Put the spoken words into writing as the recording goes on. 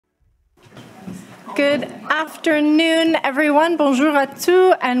Good afternoon, everyone. Bonjour à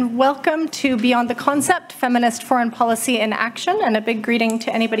tous, and welcome to Beyond the Concept, Feminist Foreign Policy in Action, and a big greeting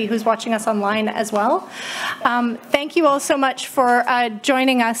to anybody who's watching us online as well. Thank you all so much for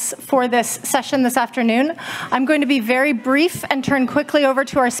joining us for this session this afternoon. I'm going to be very brief and turn quickly over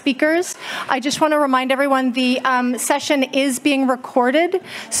to our speakers. I just want to remind everyone the session is being recorded,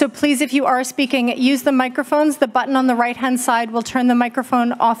 so please, if you are speaking, use the microphones. The button on the right-hand side will turn the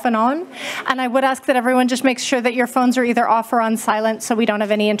microphone off and on, and I would ask that everyone just makes sure that your phones are either off or on silent so we don't have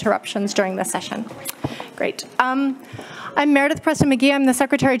any interruptions during the session. Great. I'm Meredith Preston-McGee. I'm the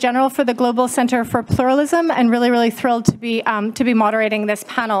Secretary General for the Global Center for Pluralism, and really thrilled to be moderating this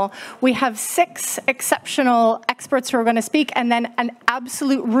panel. We have 6 exceptional experts who are going to speak, and then an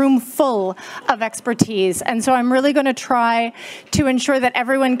absolute room full of expertise. And so I'm really going to try to ensure that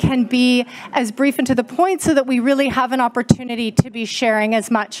everyone can be as brief and to the point so that we really have an opportunity to be sharing as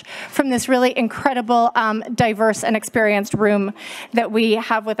much from this really incredible, diverse and experienced room that we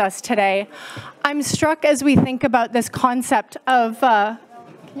have with us today. I'm struck as we think about this concept of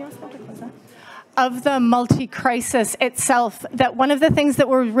the multi-crisis itself, that one of the things that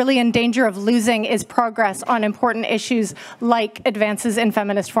we're really in danger of losing is progress on important issues like advances in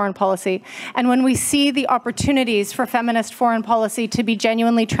feminist foreign policy. And when we see the opportunities for feminist foreign policy to be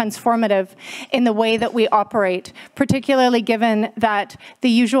genuinely transformative in the way that we operate, particularly given that the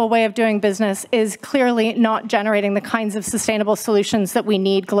usual way of doing business is clearly not generating the kinds of sustainable solutions that we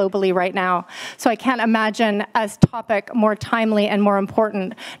need globally right now. So I can't imagine a topic more timely and more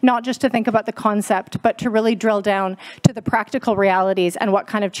important, not just to think about the concept, but to really drill down to the practical realities and what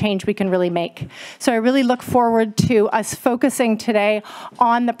kind of change we can really make. So I really look forward to us focusing today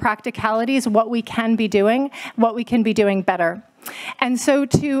on the practicalities, what we can be doing, what we can be doing better. And so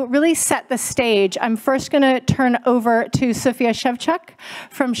to really set the stage, I'm first going to turn over to Sofia Shevchuk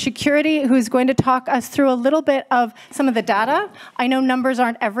from Security, who's going to talk us through a little bit of some of the data. I know numbers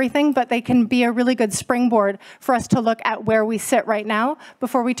aren't everything, but they can be a really good springboard for us to look at where we sit right now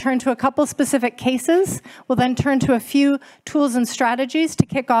before we turn to a couple specific cases. We'll then turn to a few tools and strategies to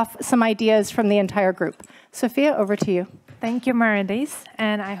kick off some ideas from the entire group. Sofia, over to you. Thank you, Meredith,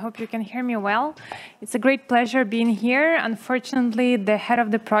 and I hope you can hear me well. It's a great pleasure being here. Unfortunately, the head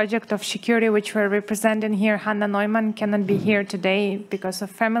of the project of Security, which we're representing here, Hannah Neumann, cannot be here today because of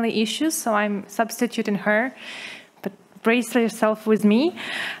family issues, so I'm substituting her. But brace yourself with me.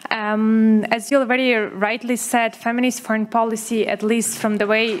 As you already rightly said, feminist foreign policy, at least from the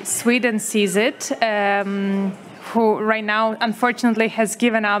way Sweden sees it, who right now, unfortunately, has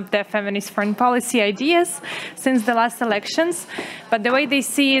given up their feminist foreign policy ideas since the last elections. But the way they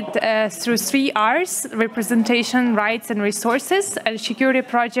see it through 3 Rs, representation, rights, and resources, a security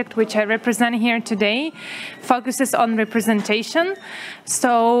project, which I represent here today, focuses on representation.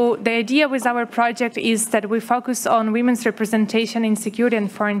 So the idea with our project is that we focus on women's representation in security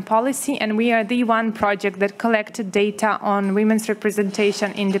and foreign policy, and we are the one project that collected data on women's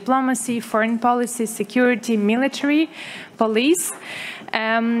representation in diplomacy, foreign policy, security, military, police.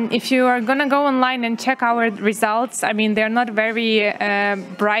 If you are going to go online and check our results, I mean, they're not very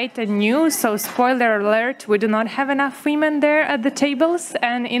bright and new, so spoiler alert, we do not have enough women there at the tables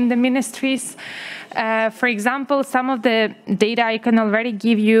and in the ministries. For example, some of the data I can already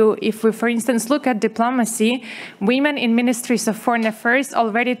give you, if we, for instance, look at diplomacy, women in ministries of foreign affairs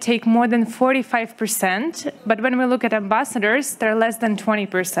already take more than 45%, but when we look at ambassadors, they're less than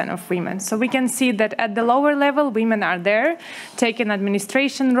 20% of women. So we can see that at the lower level, women are there, taking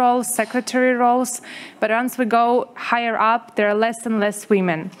administration roles, secretary roles, but once we go higher up, there are less and less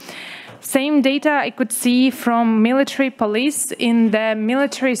women. Same data I could see from military police. In the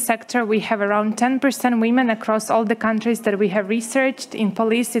military sector, we have around 10% women across all the countries that we have researched. In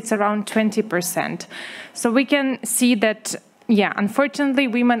police, it's around 20%. So we can see that, yeah, unfortunately,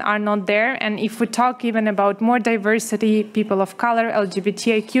 women are not there. And if we talk even about more diversity, people of color,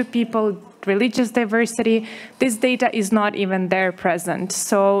 LGBTIQ people, religious diversity, this data is not even there present.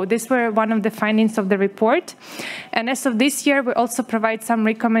 So these were one of the findings of the report. And as of this year, we also provide some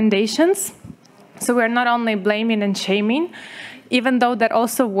recommendations. So we're not only blaming and shaming, even though that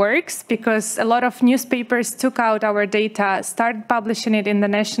also works, because a lot of newspapers took out our data, started publishing it in the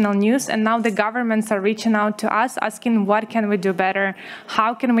national news, and now the governments are reaching out to us, asking what can we do better,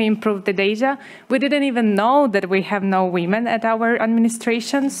 how can we improve the data. We didn't even know that we have no women at our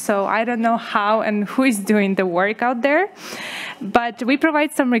administration, so I don't know how and who is doing the work out there. But we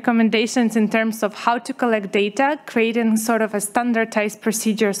provide some recommendations in terms of how to collect data, creating sort of a standardized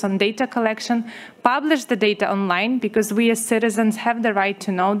procedures on data collection, publish the data online, because we as citizens have the right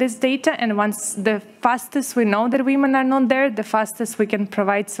to know this data, and once the fastest we know that women are not there, the fastest we can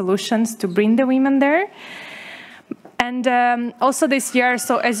provide solutions to bring the women there. And also this year,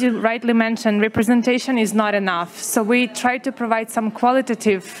 so as you rightly mentioned, representation is not enough. So we try to provide some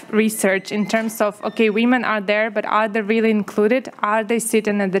qualitative research in terms of, okay, women are there, but are they really included? Are they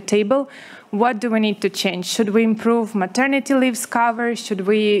sitting at the table? What do we need to change? Should we improve maternity leaves cover? Should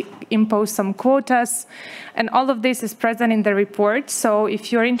we impose some quotas? And all of this is present in the report. So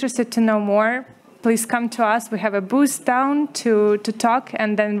if you're interested to know more, please come to us. We have a booth down to talk,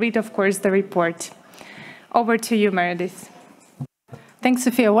 and then read, of course, the report. Over to you, Meredith. Thanks,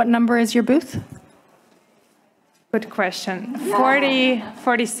 Sophia. What number is your booth? Good question.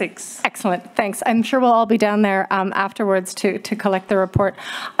 46. Excellent. Thanks. I'm sure we'll all be down there afterwards to collect the report.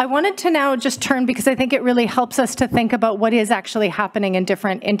 I wanted to now just turn, because I think it really helps us to think about what is actually happening in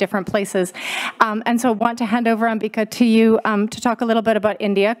different places. And so I want to hand over, Ambika, to you to talk a little bit about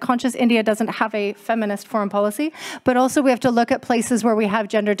India. Conscious India doesn't have a feminist foreign policy, but also we have to look at places where we have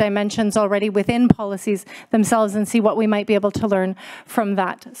gender dimensions already within policies themselves and see what we might be able to learn from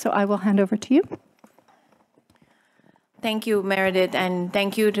that. So I will hand over to you. Thank you, Meredith, and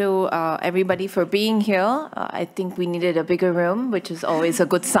thank you to everybody for being here. I think we needed a bigger room, which is always a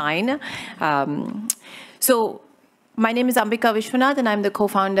good sign. So my name is Ambika Vishwanath, and I'm the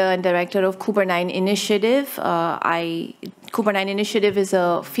co-founder and director of Kuber9 Initiative. Kuber9 Initiative is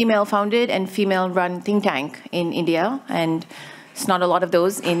a female-founded and female-run think tank in India, and it's not a lot of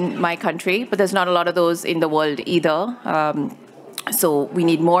those in my country, but there's not a lot of those in the world either. So we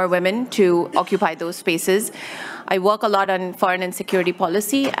need more women to occupy those spaces. I work a lot on foreign and security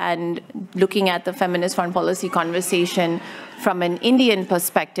policy, and looking at the feminist foreign policy conversation from an Indian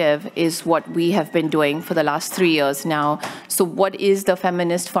perspective is what we have been doing for the last 3 years now. So what is the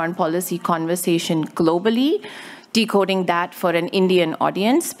feminist foreign policy conversation globally? Decoding that for an Indian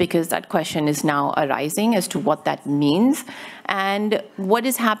audience, because that question is now arising as to what that means. And what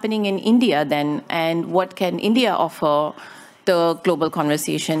is happening in India then, and what can India offer the global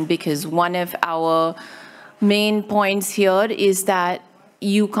conversation? Because one of our main points here is that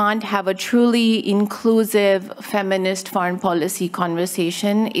you can't have a truly inclusive feminist foreign policy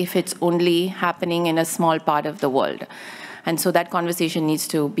conversation if it's only happening in a small part of the world. And so that conversation needs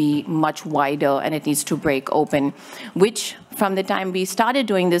to be much wider, and it needs to break open, which from the time we started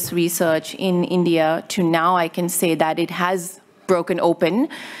doing this research in India to now, I can say that it has broken open,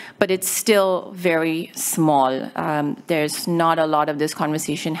 but it's still very small. There's not a lot of this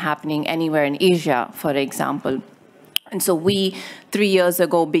conversation happening anywhere in Asia, for example. And so we, 3 years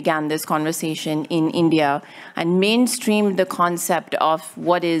ago, began this conversation in India and mainstreamed the concept of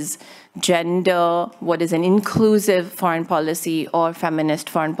what is gender, what is an inclusive foreign policy or feminist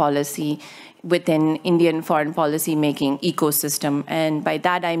foreign policy within Indian foreign policy making ecosystem. And by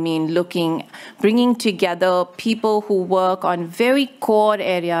that I mean bringing together people who work on very core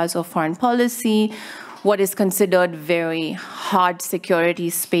areas of foreign policy, what is considered very hard security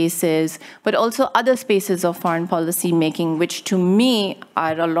spaces, but also other spaces of foreign policy making, which to me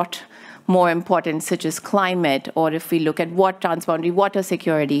are a lot more important, such as climate, or if we look at transboundary water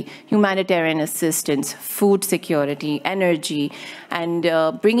security, humanitarian assistance, food security, energy, and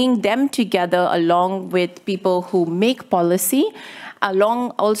bringing them together along with people who make policy, along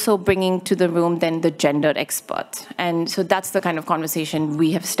also bringing to the room then the gender experts. And so that's the kind of conversation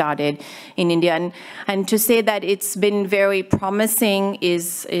we have started in India. And to say that it's been very promising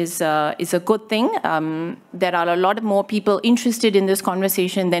is a good thing. There are a lot more people interested in this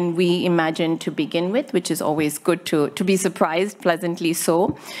conversation than we imagined to begin with, which is always good to be surprised, pleasantly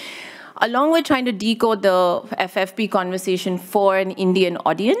so. Along with trying to decode the FFP conversation for an Indian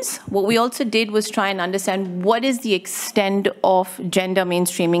audience, what we also did was try and understand what is the extent of gender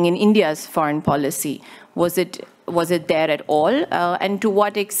mainstreaming in India's foreign policy. Was it there at all? And to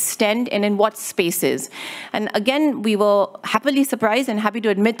what extent and in what spaces? And again, we were happily surprised and happy to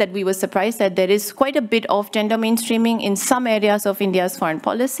admit that we were surprised that there is quite a bit of gender mainstreaming in some areas of India's foreign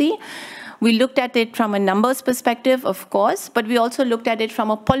policy. We looked at it from a numbers perspective, of course, but we also looked at it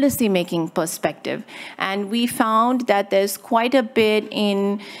from a policy-making perspective. And we found that there's quite a bit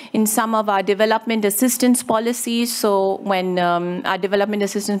in some of our development assistance policies. So when our development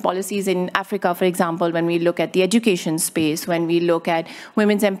assistance policies in Africa, for example, when we look at the education space, when we look at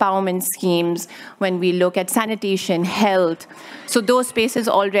women's empowerment schemes, when we look at sanitation, health, so those spaces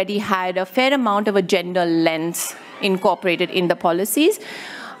already had a fair amount of a gender lens incorporated in the policies.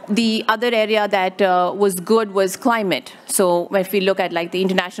 The other area that was good was climate. So if we look at like the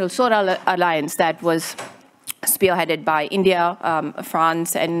International Solar Alliance that was spearheaded by India,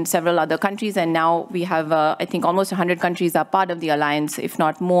 France, and several other countries, and now we have, I think, almost 100 countries are part of the alliance, if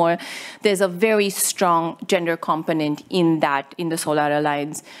not more. There's a very strong gender component in that, in the Solar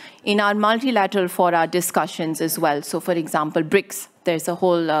Alliance. In our multilateral fora discussions as well, so for example, BRICS, there's a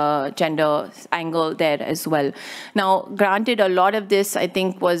whole gender angle there as well. Now, granted, a lot of this, I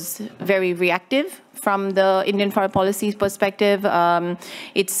think, was very reactive from the Indian foreign policy perspective.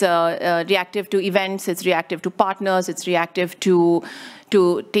 It's reactive to events, it's reactive to partners, it's reactive to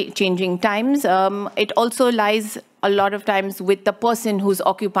changing times. It also lies a lot of times with the person who's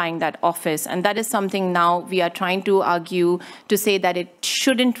occupying that office. And that is something now we are trying to argue to say that it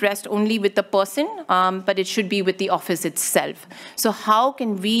shouldn't rest only with the person, but it should be with the office itself. So how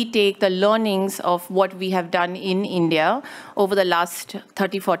can we take the learnings of what we have done in India over the last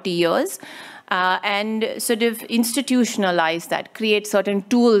 30, 40 years and sort of institutionalize that, create certain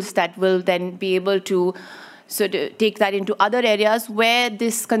tools that will then be able to sort of take that into other areas where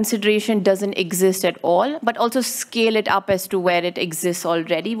this consideration doesn't exist at all, but also scale it up as to where it exists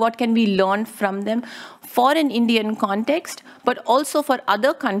already. What can we learn from them for an Indian context, but also for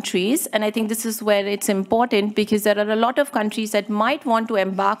other countries? And I think this is where it's important, because there are a lot of countries that might want to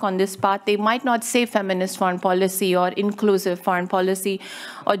embark on this path. They might not say feminist foreign policy or inclusive foreign policy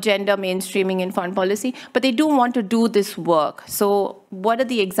or gender mainstreaming in foreign policy, but they do want to do this work. So what are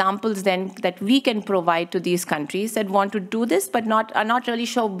the examples then that we can provide to these countries that want to do this but are not really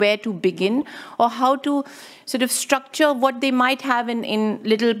sure where to begin or how to sort of structure what they might have in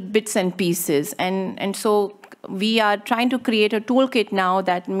little bits and pieces? And so we are trying to create a toolkit now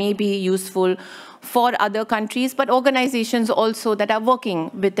that may be useful for other countries, but organizations also that are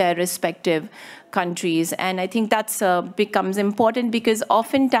working with their respective countries. And I think that's becomes important, because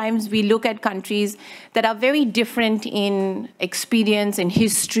oftentimes we look at countries that are very different in experience, in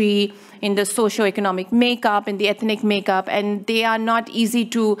history, in the socio-economic makeup, in the ethnic makeup, and they are not easy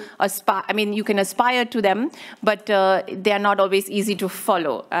to aspire. I mean, you can aspire to them, but they are not always easy to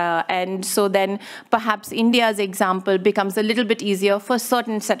follow. And so then perhaps India's example becomes a little bit easier for a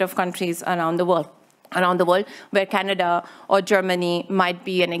certain set of countries around the world, where Canada or Germany might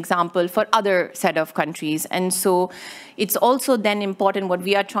be an example for other set of countries. And so it's also then important, what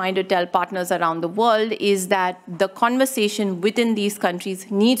we are trying to tell partners around the world is that the conversation within these countries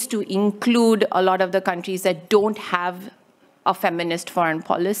needs to include a lot of the countries that don't have a feminist foreign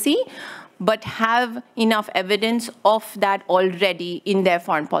policy, but have enough evidence of that already in their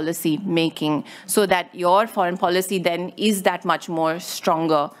foreign policy making, so that your foreign policy then is that much more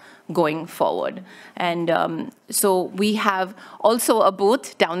stronger going forward. And so we have also a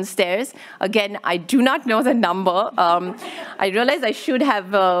booth downstairs. Again, I do not know the number. I realize I should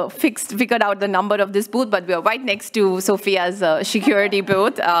have figured out the number of this booth, but we are right next to Sophia's security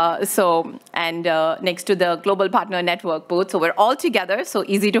booth, and next to the Global Partner Network booth. So we're all together, so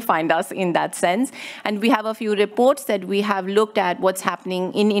easy to find us in that sense. And we have a few reports that we have looked at what's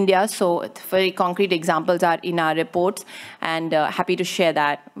happening in India. So very concrete examples are in our reports, and happy to share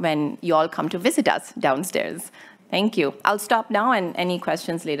that when you all come to visit us downstairs. Thank you. I'll stop now, and any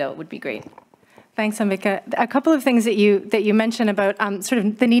questions later would be great. Thanks, Ambika. A couple of things that you mentioned about sort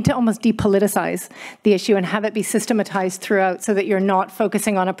of the need to almost depoliticize the issue and have it be systematized throughout, so that you're not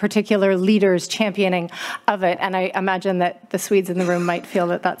focusing on a particular leader's championing of it. And I imagine that the Swedes in the room might feel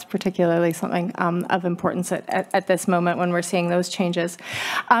that that's particularly something of importance at this moment when we're seeing those changes.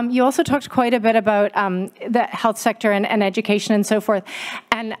 You also talked quite a bit about the health sector and education and so forth.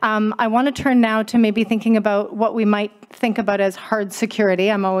 And I want to turn now to maybe thinking about what we might think about as hard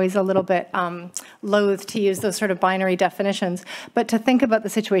security. I'm always a little bit loath to use those sort of binary definitions, but to think about the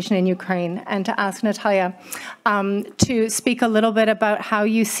situation in Ukraine, and to ask Natalia to speak a little bit about how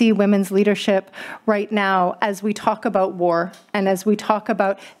you see women's leadership right now as we talk about war and as we talk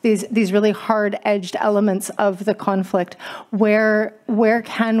about these really hard-edged elements of the conflict. Where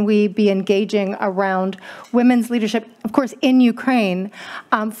can we be engaging around women's leadership, of course, in Ukraine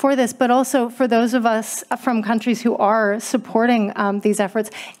for this, but also for those of us from countries who are supporting these efforts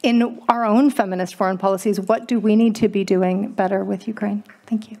in our own feminist foreign policies? What do we need to be doing better with Ukraine?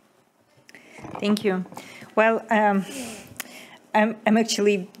 Thank you. Thank you. Well, I'm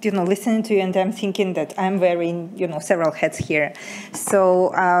actually, listening to you, and I'm thinking that I'm wearing, several hats here.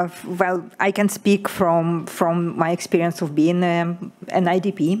 So, well, I can speak from my experience of being an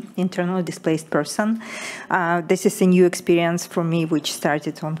IDP, internally displaced person. This is a new experience for me, which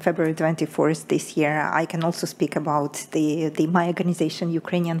started on February 24th this year. I can also speak about my organization,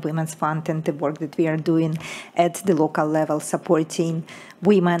 Ukrainian Women's Fund, and the work that we are doing at the local level, supporting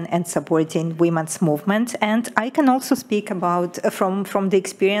women and supporting women's movement. And I can also speak about from the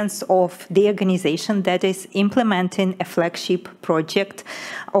experience of the organization that is implementing a flagship project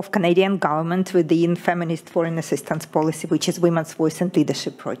of Canadian government within Feminist Foreign Assistance Policy, which is Women's Voice and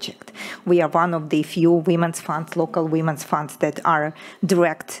Leadership Project. We are one of the few women's funds, local women's funds, that are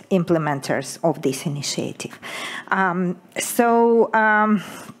direct implementers of this initiative.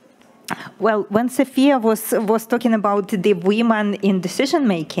 Well, when Sophia was talking about the women in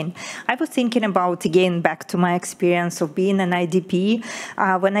decision-making, I was thinking about, again, back to my experience of being an IDP,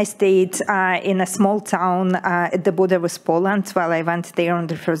 when I stayed in a small town at the border with Poland while I went there on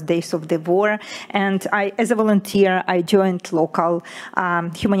the first days of the war. And as a volunteer, I joined local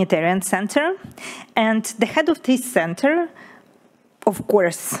humanitarian center. And the head of this center, of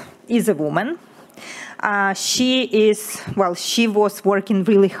course, is a woman. She was working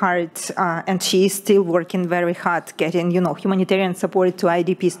really hard, and she is still working very hard, getting, humanitarian support to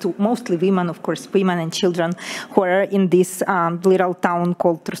IDPs, to mostly women, of course, women and children who are in this little town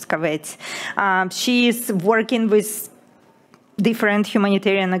called Truskavets. She is working with different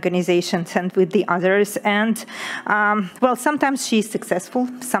humanitarian organizations and with the others. And, well, sometimes she is successful,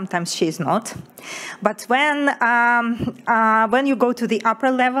 sometimes she is not. But when you go to the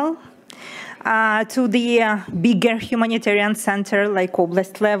upper level, to the bigger humanitarian center, like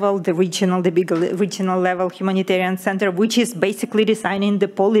oblast level, the big regional level humanitarian center, which is basically designing the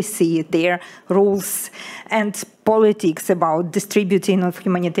policy, their rules and politics about distributing of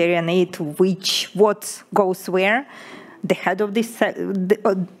humanitarian aid, what goes where. The head of this,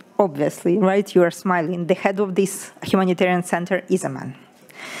 obviously, right, you are smiling, the head of this humanitarian center is a man.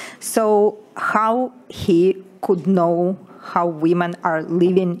 So how he could know how women are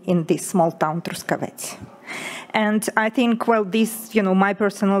living in this small town, Truskavets. And I think, well, this, my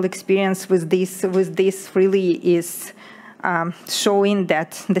personal experience with this really is showing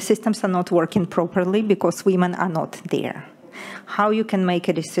that the systems are not working properly because women are not there. How you can make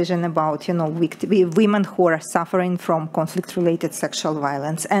a decision about, women who are suffering from conflict-related sexual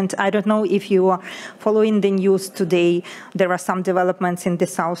violence. And I don't know if you are following the news today, there are some developments in the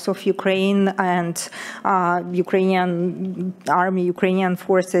south of Ukraine, and Ukrainian army, Ukrainian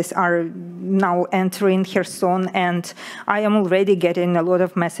forces are now entering Kherson, and I am already getting a lot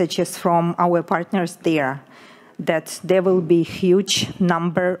of messages from our partners there that there will be a huge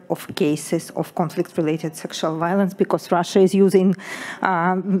number of cases of conflict-related sexual violence because Russia is using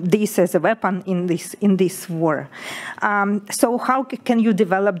this as a weapon in this war. So how can you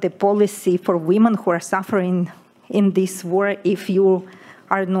develop the policy for women who are suffering in this war if you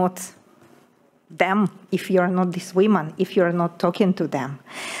are not them, if you are not these women, if you are not talking to them?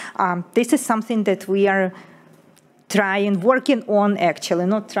 This is something that we are working on, actually,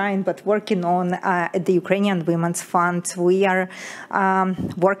 not trying, but working on at the Ukrainian Women's Fund. We are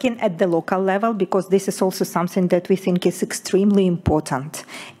working at the local level because this is also something that we think is extremely important.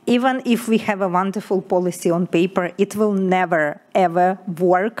 Even if we have a wonderful policy on paper, it will never, ever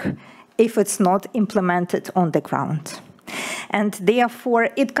work if it's not implemented on the ground. And therefore,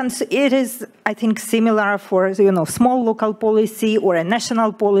 it is, I think, similar for small local policy or a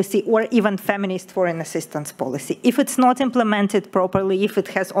national policy or even feminist foreign assistance policy. If it's not implemented properly, if it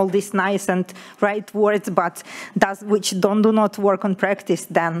has all these nice and right words, but which do not work on practice,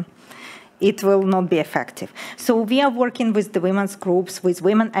 then it will not be effective. So we are working with the women's groups, with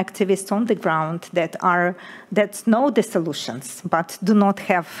women activists on the ground that know the solutions, but do not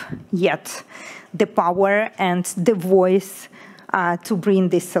have yet the power and the voice to bring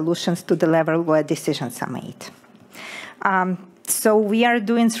these solutions to the level where decisions are made. So we are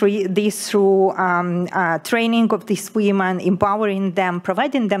doing this through training of these women, empowering them,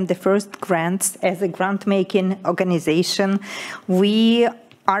 providing them the first grants as a grant-making organization. We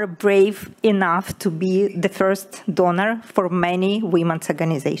are brave enough to be the first donor for many women's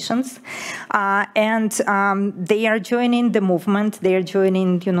organizations. And they are joining the movement, they are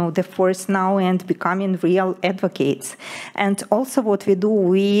joining, the force now and becoming real advocates. And also what we do,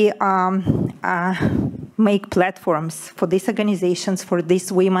 we make platforms for these organizations, for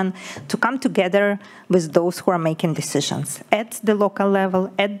these women to come together with those who are making decisions at the local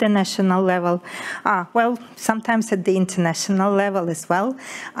level, at the national level, well, sometimes at the international level as well.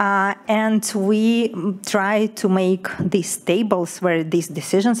 And we try to make these tables where these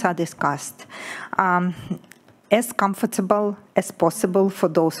decisions are discussed as comfortable as possible for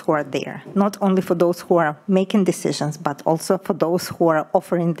those who are there, not only for those who are making decisions, but also for those who are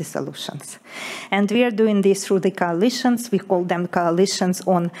offering the solutions. And we are doing this through the coalitions. We call them coalitions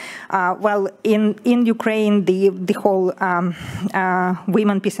on, well, in Ukraine, the whole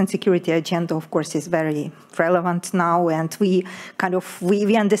women, peace and security agenda, of course, is very relevant now, and we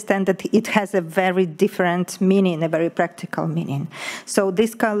understand that it has a very different meaning, a very practical meaning. So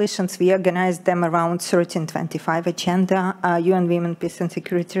these coalitions, we organize them around 1325 agenda, UN Women, Peace and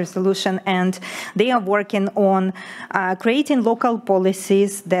Security Resolution, and they are working on creating local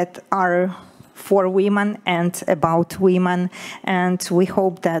policies that are for women and about women, and we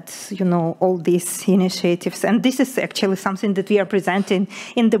hope that, you know, all these initiatives, and this is actually something that we are presenting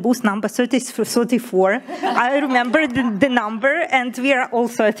in the booth number 34. I remember the number, and we are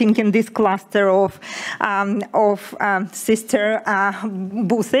also, I think, in this cluster of sister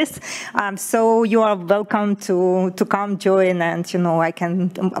booths. So you are welcome to come join, and, you know, I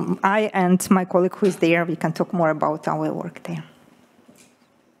and my colleague who is there, we can talk more about our work there.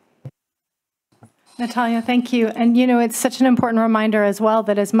 Natalia, thank you. And, you know, it's such an important reminder as well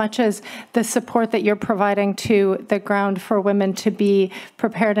that as much as the support that you're providing to the ground for women to be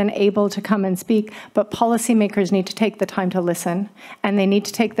prepared and able to come and speak, but policymakers need to take the time to listen, and they need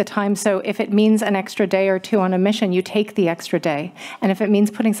to take the time. So if it means an extra day or two on a mission, you take the extra day. And if it means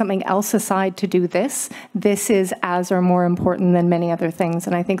putting something else aside to do this, this is as or more important than many other things.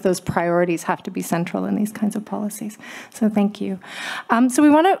 And I think those priorities have to be central in these kinds of policies. So thank you. So we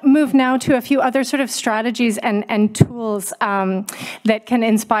want to move now to a few other sort of strategies and tools that can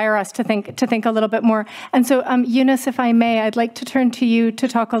inspire us to think a little bit more. And so, Eunice, if I may, I'd like to turn to you to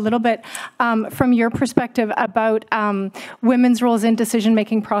talk a little bit from your perspective about women's roles in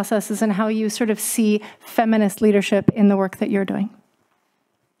decision-making processes and how you sort of see feminist leadership in the work that you're doing.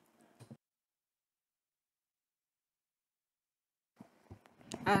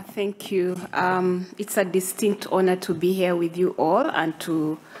 Thank you. It's a distinct honor to be here with you all and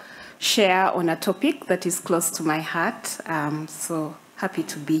to share on a topic that is close to my heart. So happy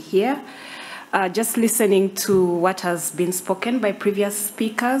to be here. Just listening to what has been spoken by previous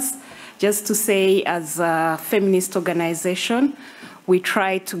speakers, just to say as a feminist organization, we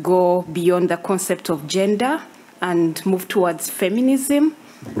try to go beyond the concept of gender and move towards feminism,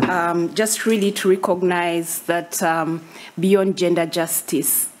 just really to recognize that beyond gender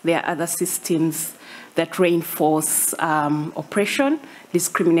justice, there are other systems that reinforce oppression,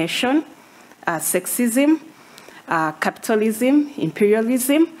 discrimination, sexism, capitalism,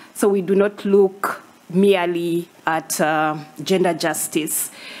 imperialism. So we do not look merely at gender justice.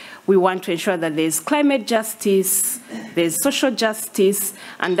 We want to ensure that there's climate justice, there's social justice,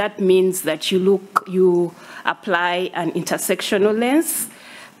 and that means that you apply an intersectional lens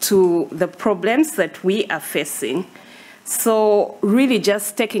to the problems that we are facing. So really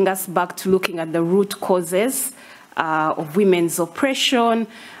just taking us back to looking at the root causes of women's oppression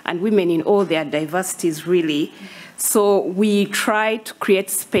and women in all their diversities, really. So we try to create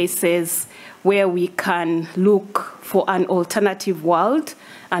spaces where we can look for an alternative world,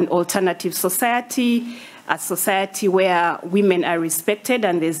 an alternative society, a society where women are respected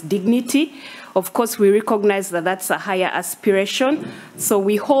and there's dignity. Of course, we recognize that that's a higher aspiration. So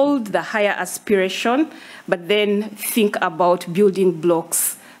we hold the higher aspiration, but then think about building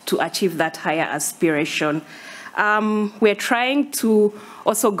blocks to achieve that higher aspiration. We're trying to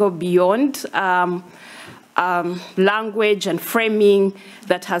also go beyond language and framing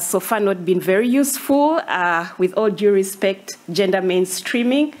that has so far not been very useful. With all due respect, gender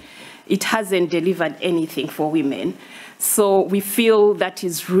mainstreaming, it hasn't delivered anything for women. So we feel that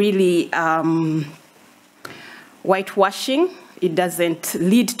is really whitewashing. It doesn't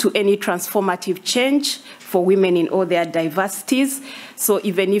lead to any transformative change for women in all their diversities. So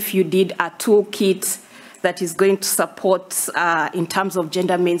even if you did a toolkit that is going to support in terms of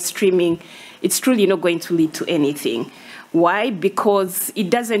gender mainstreaming, it's truly not going to lead to anything. Why? Because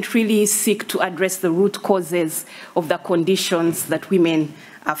it doesn't really seek to address the root causes of the conditions that women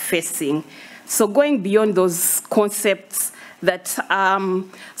are facing. So going beyond those concepts that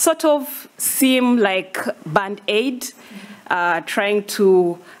sort of seem like band-aid, trying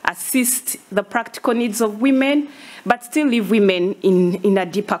to assist the practical needs of women, but still leave women in a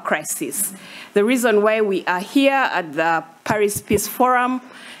deeper crisis. The reason why we are here at the Paris Peace Forum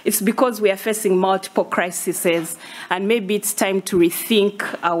is because we are facing multiple crises, and maybe it's time to rethink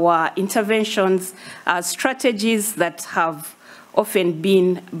our interventions, strategies that have often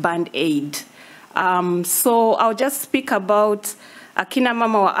been band-aid. So I'll just speak about Akina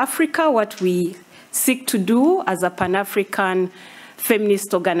Mama wa Africa, what we seek to do as a Pan-African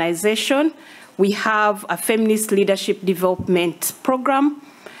feminist organization, we have a feminist leadership development program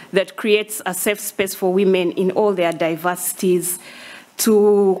that creates a safe space for women in all their diversities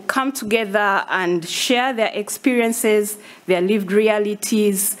to come together and share their experiences, their lived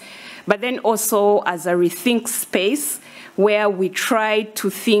realities, but then also as a rethink space where we try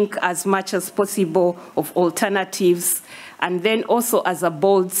to think as much as possible of alternatives, and then also as a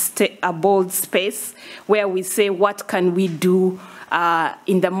bold space where we say, what can we do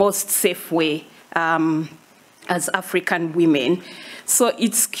in the most safe way as African women. So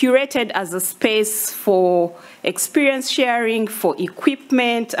it's curated as a space for experience sharing, for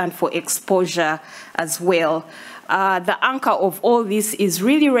equipment, and for exposure as well. The anchor of all this is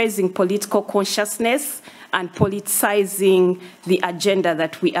really raising political consciousness and politicizing the agenda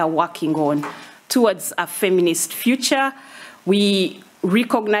that we are working on towards a feminist future. We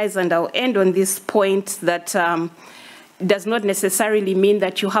recognize, and I'll end on this point, that does not necessarily mean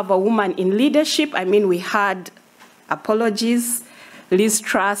that you have a woman in leadership. I mean, we had, apologies, Liz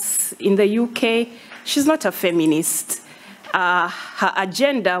Truss in the UK. She's not a feminist. Her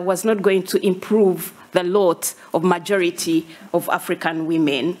agenda was not going to improve the lot of majority of African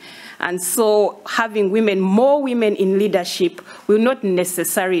women. And so having more women in leadership will not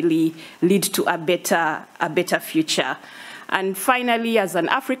necessarily lead to a better future. And finally, as an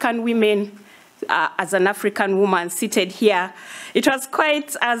African woman seated here, I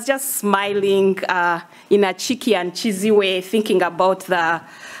was just smiling in a cheeky and cheesy way, thinking about the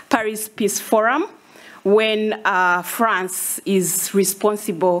Paris Peace Forum, when France is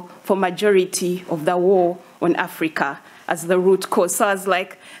responsible for majority of the war on Africa as the root cause. So I was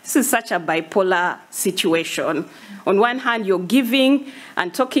like, this is such a bipolar situation. On one hand, you're giving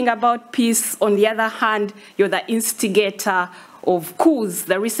and talking about peace. On the other hand, you're the instigator of coups.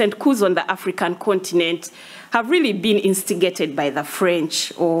 The recent coups on the African continent have really been instigated by the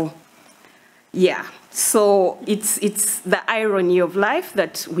French. So it's the irony of life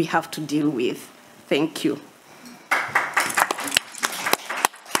that we have to deal with. Thank you.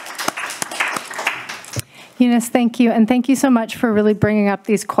 Eunice, thank you. And thank you so much for really bringing up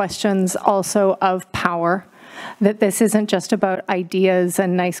these questions also of power, that this isn't just about ideas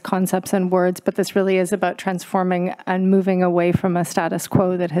and nice concepts and words, but this really is about transforming and moving away from a status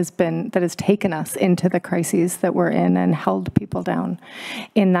quo that has taken us into the crises that we're in and held people down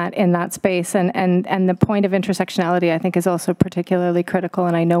in that space. And the point of intersectionality, I think, is also particularly critical,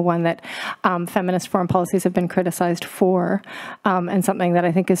 and I know one that feminist foreign policies have been criticized for, and something that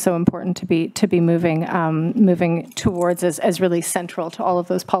I think is so important to be moving towards as really central to all of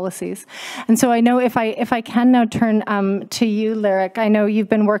those policies. And so I know if I can now turn to you, Lyric. I know you've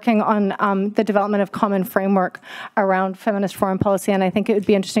been working on the development of common framework around feminist foreign policy, and I think it would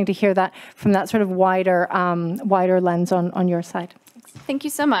be interesting to hear that from that sort of wider lens on your side. Thank you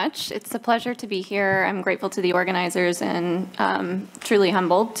so much. It's a pleasure to be here. I'm grateful to the organizers and truly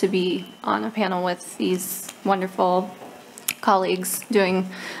humbled to be on a panel with these wonderful colleagues doing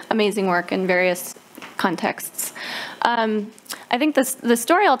amazing work in various contexts. I think the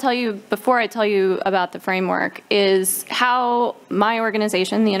story I'll tell you before I tell you about the framework is how my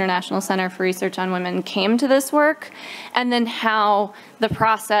organization, the International Center for Research on Women, came to this work, and then how the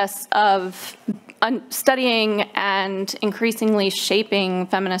process of studying and increasingly shaping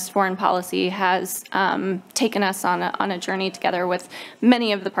feminist foreign policy has taken us on a journey together with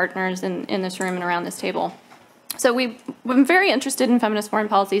many of the partners in this room and around this table. So we've been very interested in feminist foreign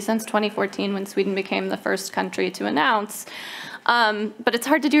policy since 2014, when Sweden became the first country to announce. But it's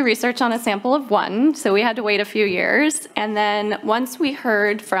hard to do research on a sample of one, so we had to wait a few years. And then once we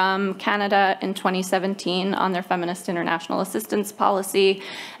heard from Canada in 2017 on their feminist international assistance policy,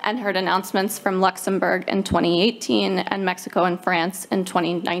 and heard announcements from Luxembourg in 2018 and Mexico and France in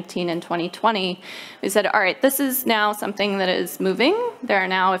 2019 and 2020, we said, all right, this is now something that is moving. There are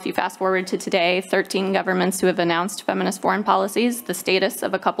now, if you fast forward to today, 13 governments who have announced feminist foreign policies. The status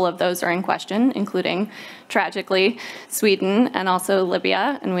of a couple of those are in question, including, tragically, Sweden and also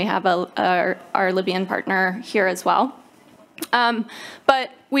Libya, and we have our Libyan partner here as well.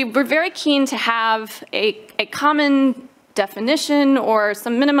 But we were very keen to have a common definition or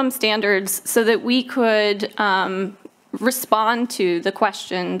some minimum standards so that we could respond to the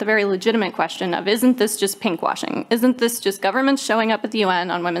question, the very legitimate question of, isn't this just pinkwashing? Isn't this just governments showing up at the UN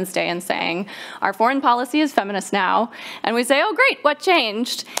on Women's Day and saying, our foreign policy is feminist now? And we say, oh, great, what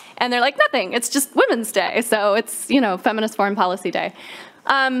changed? And they're like, nothing, it's just Women's Day. So it's, Feminist Foreign Policy Day.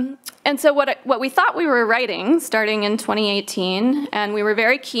 And so what we thought we were writing starting in 2018, and we were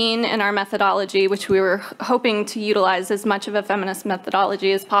very keen in our methodology, which we were hoping to utilize as much of a feminist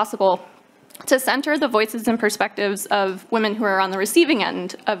methodology as possible, to center the voices and perspectives of women who are on the receiving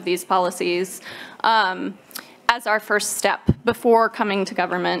end of these policies as our first step before coming to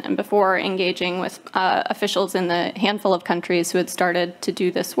government and before engaging with officials in the handful of countries who had started to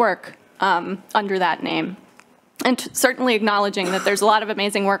do this work under that name. And certainly acknowledging that there's a lot of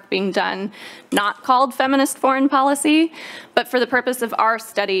amazing work being done, not called feminist foreign policy, but for the purpose of our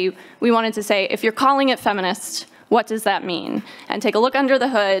study, we wanted to say, if you're calling it feminist, what does that mean? And take a look under the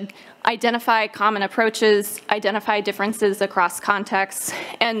hood, identify common approaches, identify differences across contexts,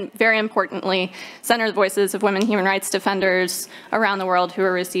 and very importantly, center the voices of women human rights defenders around the world who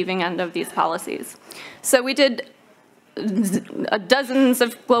are receiving end of these policies. So we did dozens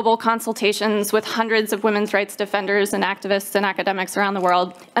of global consultations with hundreds of women's rights defenders and activists and academics around the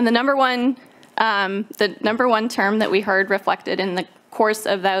world. And the number one term that we heard reflected in the course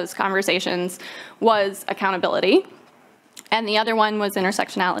of those conversations was accountability. And the other one was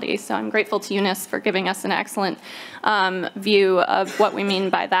intersectionality. So I'm grateful to Eunice for giving us an excellent view of what we mean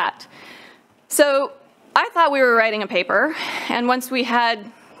by that. So I thought we were writing a paper. And once we had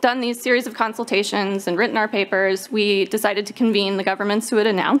done these series of consultations and written our papers, we decided to convene the governments who had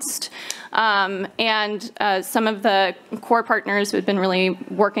announced and some of the core partners who had been really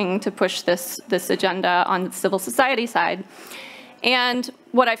working to push this agenda on the civil society side. And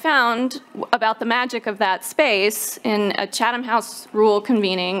what I found about the magic of that space in a Chatham House rule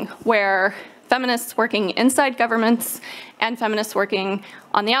convening where feminists working inside governments and feminists working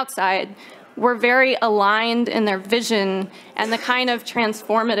on the outside were very aligned in their vision and the kind of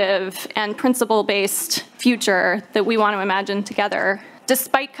transformative and principle-based future that we want to imagine together,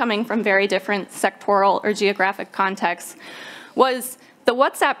 despite coming from very different sectoral or geographic contexts, was the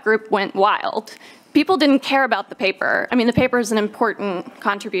WhatsApp group went wild. People didn't care about the paper. I mean, the paper is an important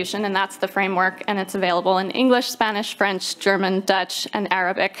contribution, and that's the framework, and it's available in English, Spanish, French, German, Dutch, and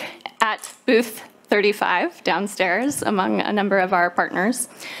Arabic at booth 35 downstairs among a number of our partners.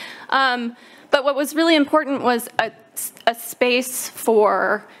 But what was really important was a space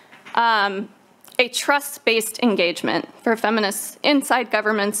for a trust-based engagement for feminists inside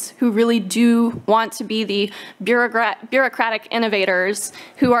governments who really do want to be the bureaucratic innovators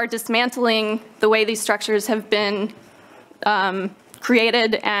who are dismantling the way these structures have been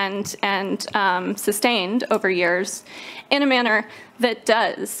created and sustained over years in a manner that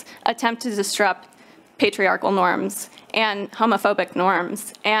does attempt to disrupt patriarchal norms and homophobic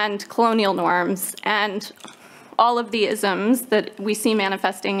norms and colonial norms and all of the isms that we see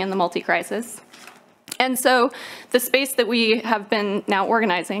manifesting in the multi-crisis. And so the space that we have been now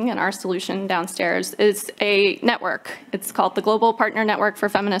organizing in our solution downstairs is a network. It's called the Global Partner Network for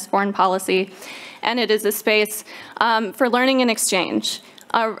Feminist Foreign Policy, and it is a space for learning and exchange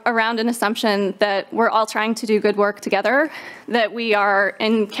around an assumption that we're all trying to do good work together, that we are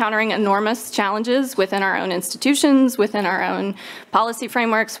encountering enormous challenges within our own institutions, within our own policy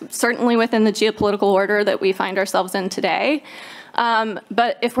frameworks, certainly within the geopolitical order that we find ourselves in today.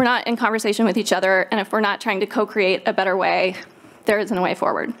 But if we're not in conversation with each other, and if we're not trying to co-create a better way, there isn't a way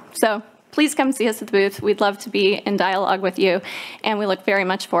forward. So please come see us at the booth. We'd love to be in dialogue with you, and we look very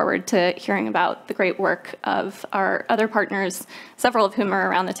much forward to hearing about the great work of our other partners, several of whom are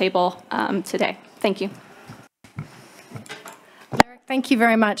around the table today. Thank you. Thank you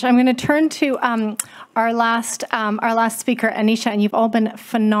very much. I'm going to turn to our last speaker, Anisha, and you've all been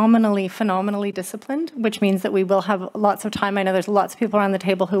phenomenally disciplined, which means that we will have lots of time. I know there's lots of people around the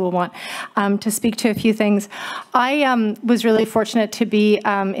table who will want to speak to a few things. I was really fortunate to be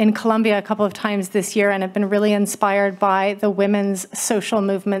in Colombia a couple of times this year and have been really inspired by the women's social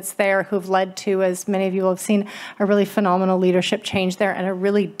movements there who've led to, as many of you will have seen, a really phenomenal leadership change there and a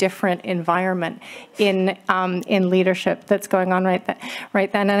really different environment in leadership that's going on right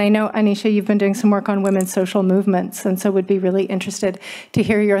then. And I know, Anisha, you've been doing some work on women's social movements, and so would be really interested to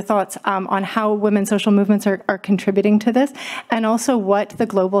hear your thoughts on how women's social movements are contributing to this, and also what the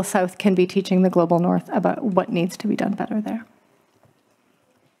Global South can be teaching the Global North about what needs to be done better there.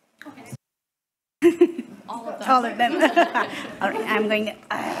 Okay. All of them. All right, I'm going to...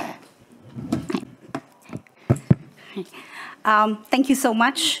 thank you so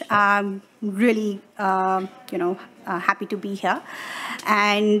much. Really, happy to be here.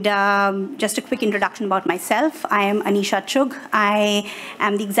 And just a quick introduction about myself. I am Anisha Chugh. I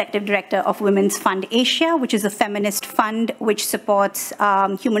am the Executive Director of Women's Fund Asia, which is a feminist fund which supports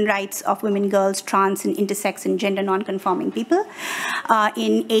human rights of women, girls, trans, and intersex and gender non-conforming people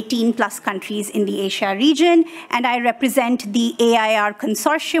in 18 plus countries in the Asia region. And I represent the AIR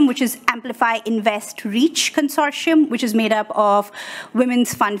consortium, which is Amplify, Invest, Reach consortium, which is made up of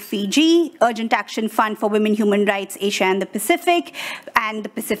Women's Fund Fiji, Urgent Action Fund for Women, Human Rights, Asia and the Pacific, and the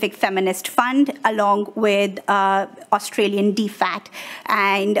Pacific Feminist Fund, along with Australian DFAT.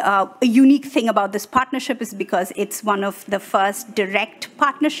 And a unique thing about this partnership is because it's one of the first direct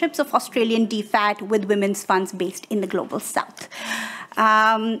partnerships of Australian DFAT with women's funds based in the Global South.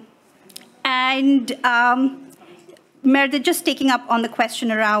 Meredith, just taking up on the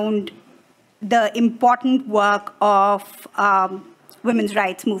question around the important work of women's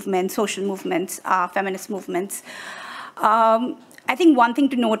rights movements, social movements, feminist movements. I think one thing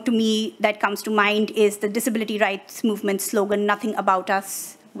to note to me that comes to mind is the disability rights movement slogan, "Nothing about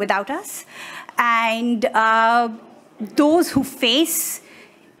us without us." And those who face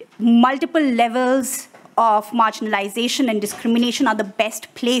multiple levels of marginalization and discrimination are the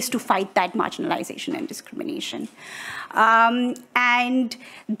best place to fight that marginalization and discrimination. And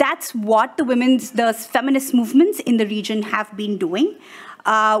that's what the feminist movements in the region have been doing.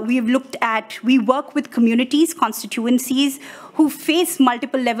 We work with communities, constituencies, who face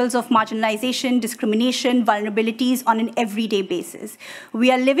multiple levels of marginalization, discrimination, vulnerabilities on an everyday basis.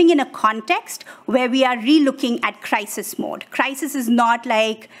 We are living in a context where we are relooking at crisis mode. Crisis is not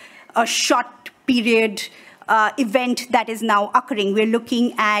like a short period event that is now occurring. We're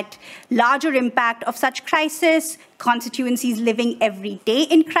looking at larger impact of such crisis, constituencies living every day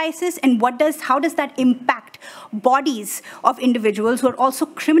in crisis, and how does that impact bodies of individuals who are also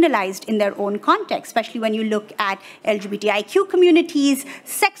criminalized in their own context, especially when you look at LGBTIQ communities,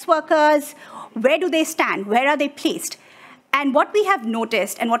 sex workers, where do they stand? Where are they placed? And what we have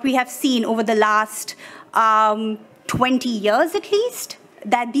noticed and what we have seen over the last 20 years at least,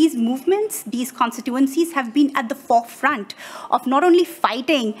 that these movements, these constituencies have been at the forefront of not only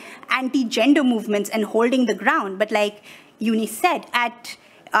fighting anti-gender movements and holding the ground, but like Uni said,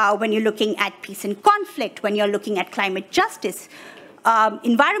 when you're looking at peace and conflict, when you're looking at climate justice,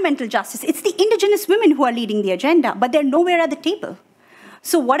 environmental justice, it's the indigenous women who are leading the agenda, but they're nowhere at the table.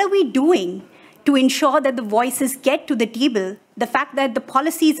 So what are we doing to ensure that the voices get to the table? The fact that the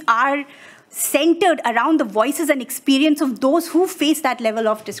policies are centered around the voices and experience of those who face that level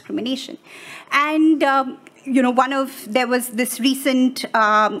of discrimination. And there was this recent,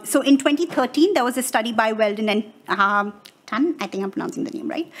 so in 2013, there was a study by Weldon and Tan, I think I'm pronouncing the name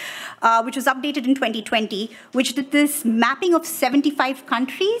right, which was updated in 2020, which did this mapping of 75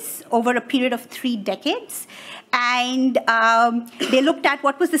 countries over a period of 3 decades. And they looked at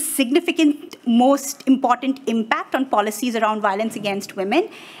what was the significant, most important impact on policies around violence against women,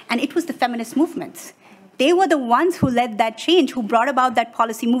 and it was the feminist movements. They were the ones who led that change, who brought about that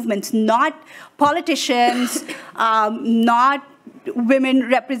policy movements, not politicians, not women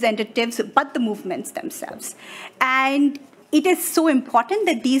representatives, but the movements themselves. And it is so important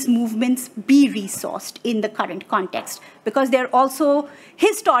that these movements be resourced in the current context, because they're also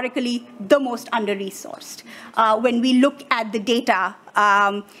historically the most under-resourced. When we look at the data,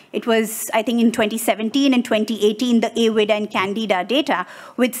 it was, I think, in 2017 and 2018, the AGDA and Candida data,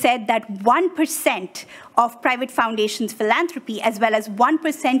 which said that 1% of private foundations philanthropy, as well as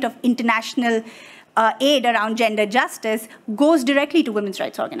 1% of international aid around gender justice, goes directly to women's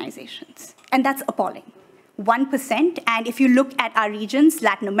rights organizations. And that's appalling. 1%, and if you look at our regions,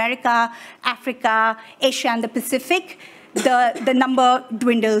 Latin America, Africa, Asia, and the Pacific, the number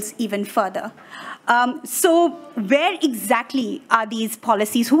dwindles even further. So where exactly are these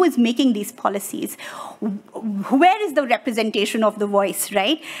policies? Who is making these policies? Where is the representation of the voice,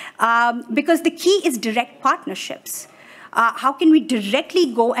 right? Because the key is direct partnerships. How can we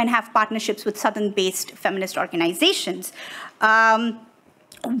directly go and have partnerships with Southern-based feminist organizations?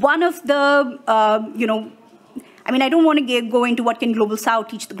 One of the, I don't want to go into what can Global South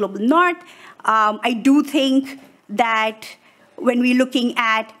teach the Global North. I do think that when we're looking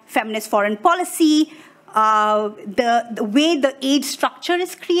at feminist foreign policy, the way the aid structure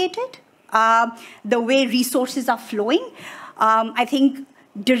is created, the way resources are flowing, I think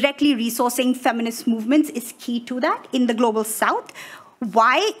directly resourcing feminist movements is key to that in the Global South.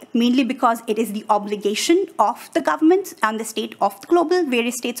 Why? Mainly because it is the obligation of the governments and the state of the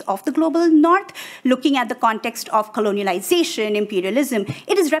various states of the Global North, looking at the context of colonialization, imperialism.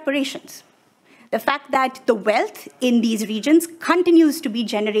 It is reparations. The fact that the wealth in these regions continues to be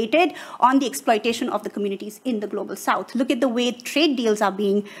generated on the exploitation of the communities in the global south. Look at the way trade deals are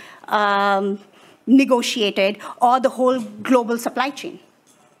being negotiated, or the whole global supply chain.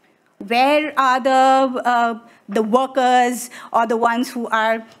 Where are the workers or the ones who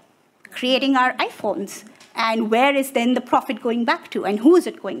are creating our iPhones? And where is then the profit going back to? And who is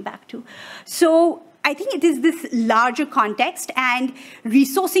it going back to? So I think it is this larger context, and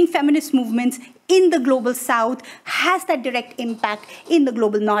resourcing feminist movements in the global south has that direct impact in the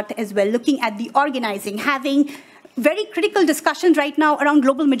global north as well, looking at the organizing, having very critical discussions right now around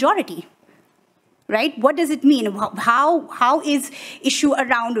global majority. Right? What does it mean? How is issue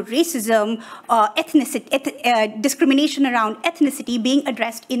around racism, ethnicity, discrimination around ethnicity being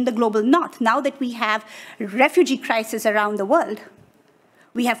addressed in the global north? Now that we have refugee crisis around the world,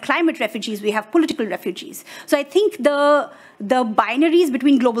 we have climate refugees, we have political refugees. So I think the binaries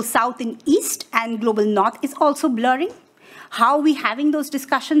between global south and east and global north is also blurring. How are we having those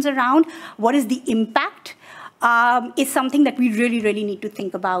discussions around? What is the impact? Is something that we really, really need to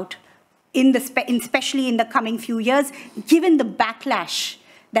think about, especially in the coming few years, given the backlash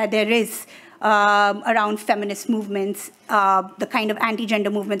that there is around feminist movements, the kind of anti-gender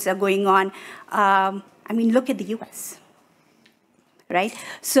movements that are going on. I mean, look at the US, right?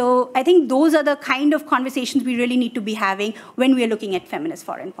 So I think those are the kind of conversations we really need to be having when we are looking at feminist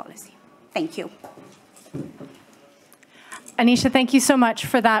foreign policy. Thank you. Anisha, thank you so much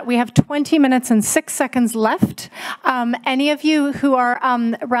for that. We have 20 minutes and 6 seconds left. Any of you who are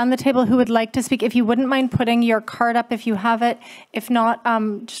around the table who would like to speak, if you wouldn't mind putting your card up if you have it. If not,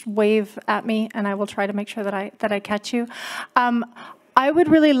 just wave at me and I will try to make sure that I catch you. I would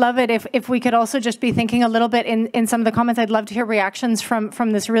really love it if we could also just be thinking a little bit in some of the comments. I'd love to hear reactions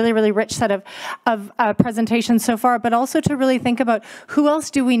from this really, really rich set of presentations so far, but also to really think about who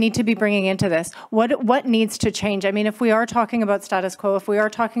else do we need to be bringing into this? What needs to change? I mean, if we are talking about status quo, if we are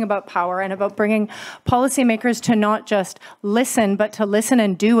talking about power and about bringing policymakers to not just listen, but to listen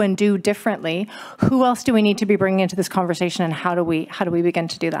and do differently, who else do we need to be bringing into this conversation, and how do we begin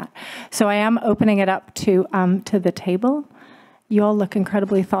to do that? So I am opening it up to the table. You all look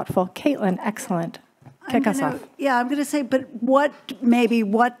incredibly thoughtful. Caitlin, excellent. Kick us off. Yeah, I'm going to say, but what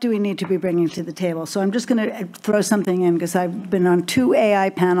do we need to be bringing to the table? So I'm just going to throw something in, because I've been on 2 AI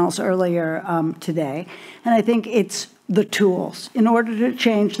panels earlier today, and I think it's the tools. In order to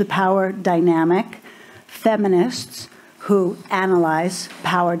change the power dynamic, feminists who analyze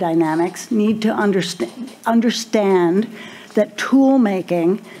power dynamics need to understand that tool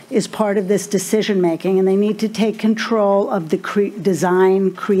making is part of this decision making, and they need to take control of the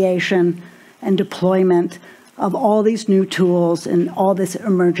design, creation, and deployment of all these new tools and all this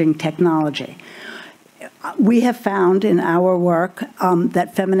emerging technology. We have found in our work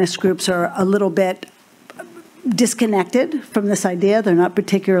that feminist groups are a little bit disconnected from this idea. They're not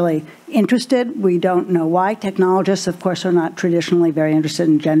particularly interested. We don't know why. Technologists, of course, are not traditionally very interested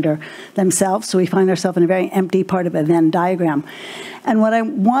in gender themselves, so we find ourselves in a very empty part of a Venn diagram. And what I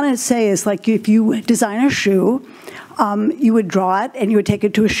want to say is, like, if you design a shoe, you would draw it and you would take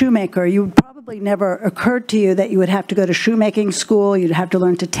it to a shoemaker. You would probably never occurred to you that you would have to go to shoemaking school, you'd have to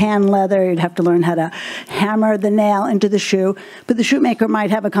learn to tan leather, you'd have to learn how to hammer the nail into the shoe, but the shoemaker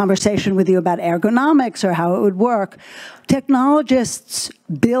might have a conversation with you about ergonomics or how it would work. Technologists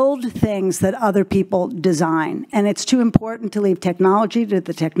build things that other people design, and it's too important to leave technology to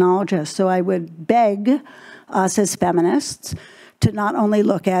the technologists. So I would beg us as feminists to not only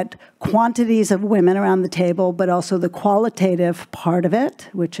look at quantities of women around the table, but also the qualitative part of it,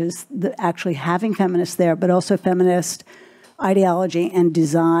 which is actually having feminists there, but also feminist ideology and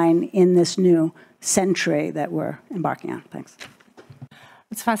design in this new century that we're embarking on. Thanks.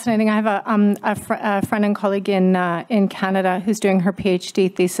 It's fascinating. I have a friend and colleague in Canada who's doing her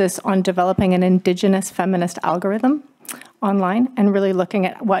PhD thesis on developing an indigenous feminist algorithm online, and really looking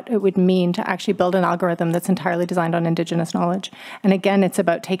at what it would mean to actually build an algorithm that's entirely designed on indigenous knowledge. And again, it's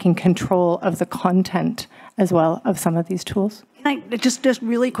about taking control of the content as well of some of these tools. Can I just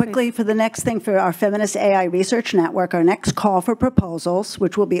really quickly, for the next thing for our Feminist AI Research Network, our next call for proposals,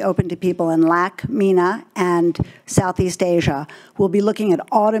 which will be open to people in LAC, MENA, and Southeast Asia, will be looking at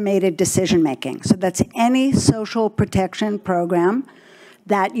automated decision-making. So that's any social protection program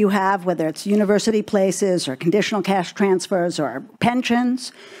that you have, whether it's university places or conditional cash transfers or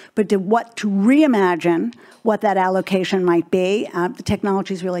pensions, but to reimagine what that allocation might be. The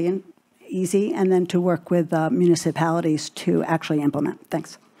technology is really easy, and then to work with municipalities to actually implement.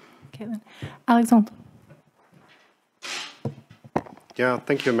 Thanks. Caitlin. Alexandre. Yeah,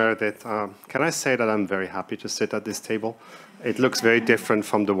 thank you, Meredith. Can I say that I'm very happy to sit at this table? It looks very different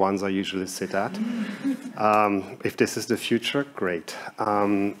from the ones I usually sit at. If this is the future, great.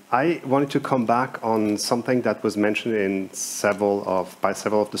 I wanted to come back on something that was mentioned in by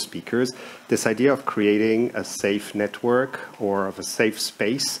several of the speakers, this idea of creating a safe network or of a safe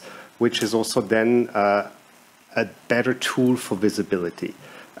space, which is also then a better tool for visibility.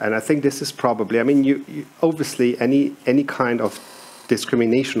 And I think this is probably, I mean, you obviously any kind of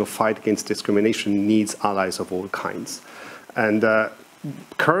discrimination or fight against discrimination needs allies of all kinds. And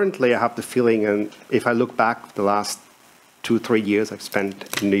currently I have the feeling, and if I look back the last 2-3 years I've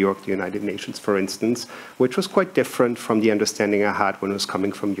spent in New York, the United Nations, for instance, which was quite different from the understanding I had when I was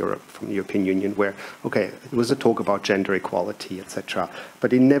coming from Europe, from the European Union, where, okay, it was a talk about gender equality, etc.,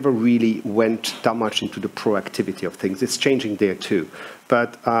 but it never really went that much into the proactivity of things. It's changing there too.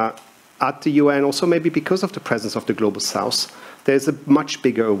 But at the UN, also maybe because of the presence of the Global South, there's a much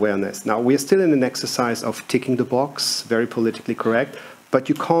bigger awareness. Now, we're still in an exercise of ticking the box, very politically correct, but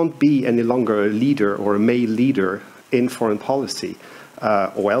you can't be any longer a leader or a male leader in foreign policy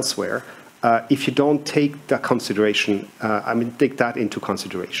or elsewhere if you don't take that consideration, take that into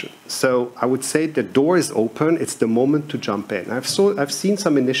consideration. So I would say the door is open, it's the moment to jump in. I've seen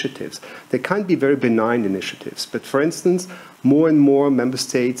some initiatives. They can be very benign initiatives, but for instance, more and more member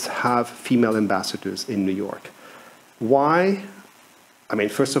states have female ambassadors in New York. Why? I mean,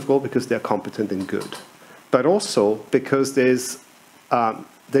 first of all, because they're competent and good, but also because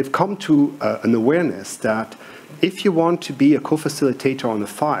they've come to an awareness that if you want to be a co-facilitator on a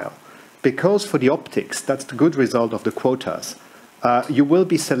file, because for the optics, that's the good result of the quotas, you will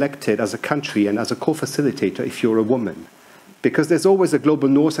be selected as a country and as a co-facilitator if you're a woman. Because there's always a global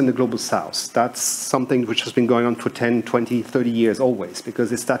north and a global south. That's something which has been going on for 10, 20, 30 years always,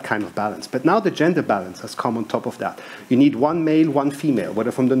 because it's that kind of balance. But now the gender balance has come on top of that. You need one male, one female,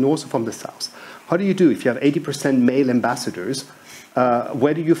 whether from the north or from the south. How do you do? If you have 80% male ambassadors,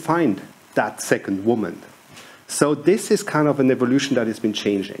 where do you find that second woman? So this is kind of an evolution that has been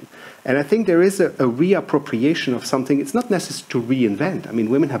changing. And I think there is a reappropriation of something. It's not necessary to reinvent. I mean,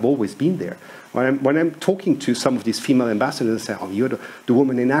 women have always been there. When I'm talking to some of these female ambassadors, they say, oh, you're the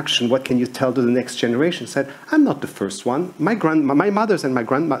woman in action. What can you tell to the next generation? I said, I'm not the first one. My mothers and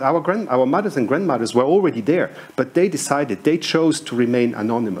our mothers and grandmothers were already there, but they decided, they chose to remain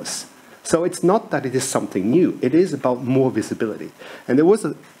anonymous. So it's not that it is something new. It is about more visibility. And there was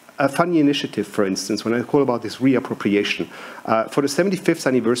a funny initiative, for instance, when I call about this reappropriation. For the 75th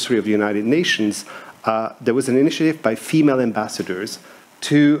anniversary of the United Nations, there was an initiative by female ambassadors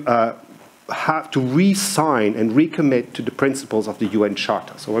to re-sign and recommit to the principles of the UN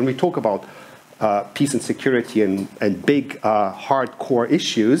Charter. So when we talk about peace and security and big, hardcore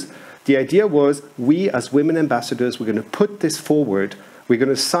issues, the idea was we as women ambassadors, we're going to put this forward. We're going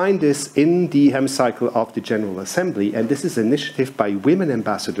to sign this in the hemicycle of the General Assembly, and this is an initiative by women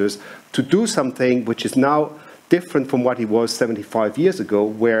ambassadors to do something which is now different from what it was 75 years ago,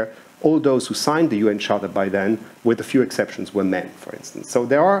 where all those who signed the UN Charter by then, with a few exceptions, were men, for instance. So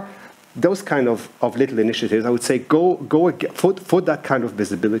there are those kind of little initiatives. I would say go for that kind of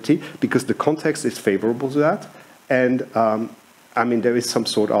visibility, because the context is favorable to that, and I mean, there is some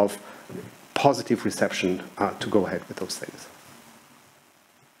sort of positive reception to go ahead with those things.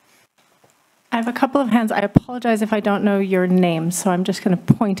 I have a couple of hands. I apologize if I don't know your name, so I'm just going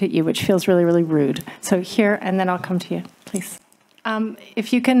to point at you, which feels really, really rude. So here, and then I'll come to you, please.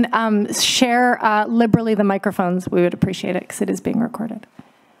 If you can share liberally the microphones, we would appreciate it, because it is being recorded.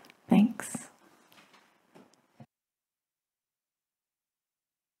 Thanks.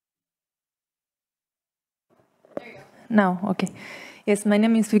 There you go. No, okay. Yes, my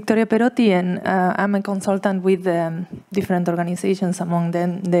name is Victoria Perotti, and I'm a consultant with different organizations, among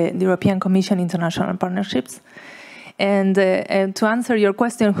them the European Commission International Partnerships. And to answer your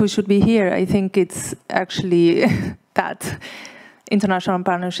question, who should be here, I think it's actually that international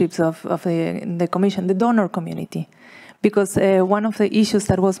partnerships of the Commission, the donor community. Because one of the issues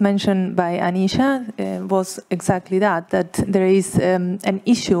that was mentioned by Anisha was exactly that there is an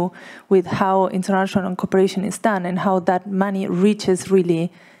issue with how international cooperation is done and how that money reaches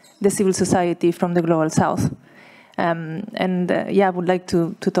really the civil society from the Global South. Yeah, I would like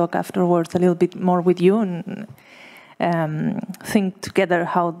to talk afterwards a little bit more with you and think together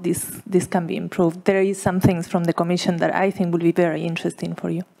how this can be improved. There is some things from the Commission that I think will be very interesting for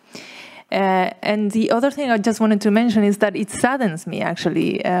you. And the other thing I just wanted to mention is that it saddens me,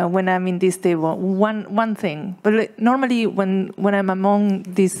 actually, when I'm in this table. One thing, but normally when I'm among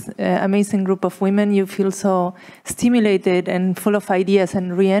this amazing group of women, you feel so stimulated and full of ideas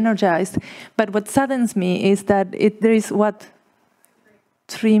and re-energized. But what saddens me is that there is,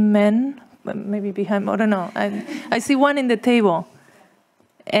 3 men maybe behind, I don't know. I see one in the table.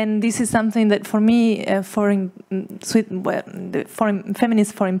 And this is something that for me, the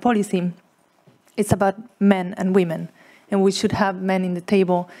feminist foreign policy, it's about men and women. And we should have men in the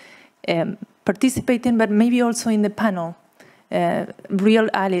table participating, but maybe also in the panel, real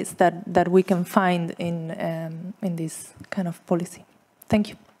allies that we can find in this kind of policy. Thank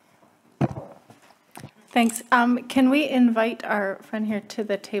you. Thanks. Can we invite our friend here to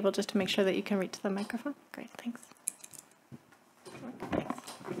the table just to make sure that you can reach the microphone? Great, thanks.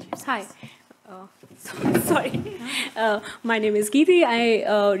 Hi. Sorry. My name is Geeti. I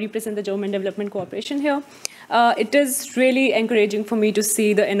represent the German Development Cooperation here. It is really encouraging for me to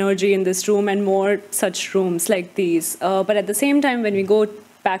see the energy in this room and more such rooms like these. But at the same time, when we go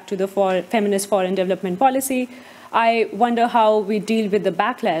back to the feminist foreign development policy, I wonder how we deal with the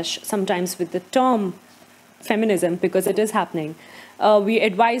backlash sometimes with the term feminism, because it is happening. We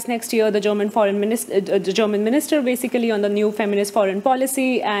advise next year the German minister basically on the new feminist foreign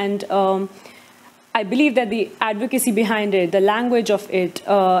policy, and I believe that the advocacy behind it, the language of it,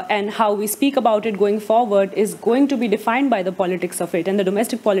 and how we speak about it going forward is going to be defined by the politics of it and the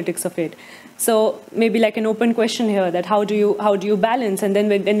domestic politics of it. So maybe like an open question here, that how do you balance? And then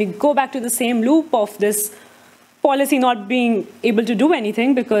when we go back to the same loop of this policy not being able to do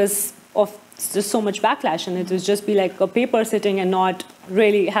anything because of just so much backlash, and it would just be like a paper sitting and not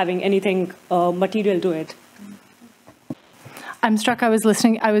really having anything material to it. I'm struck. I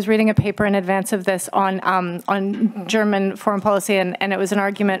was reading a paper in advance of this on German foreign policy, and it was an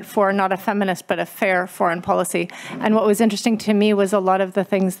argument for not a feminist but a fair foreign policy. And what was interesting to me was a lot of the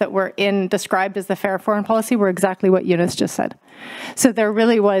things that were described as the fair foreign policy were exactly what Eunice just said. So there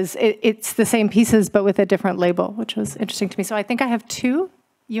really was, it's the same pieces but with a different label, which was interesting to me. So I think I have two.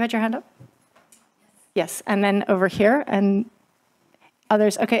 You had your hand up? Yes, and then over here and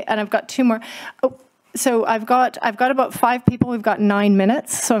others. Okay, and I've got two more. Oh. So I've got about 5 people. We've got 9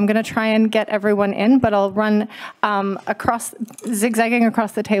 minutes. So I'm going to try and get everyone in, but I'll run zigzagging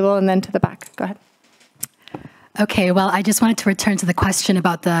across the table and then to the back. Go ahead. Okay, well, I just wanted to return to the question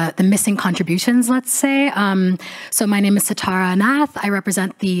about the missing contributions, let's say. So my name is Satara Anath. I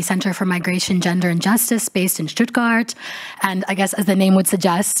represent the Center for Migration, Gender, and Justice based in Stuttgart. And I guess as the name would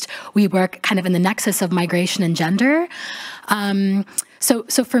suggest, we work kind of in the nexus of migration and gender. So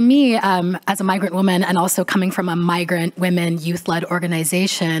for me, as a migrant woman and also coming from a migrant women youth-led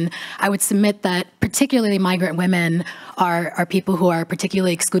organization, I would submit that particularly migrant women are people who are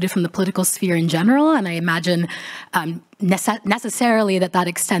particularly excluded from the political sphere in general, and I imagine necessarily that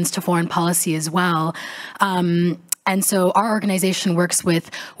extends to foreign policy as well. And so our organization works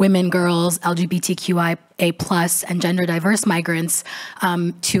with women, girls, LGBTQIA+, and gender diverse migrants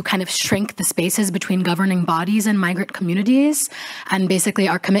to kind of shrink the spaces between governing bodies and migrant communities. And basically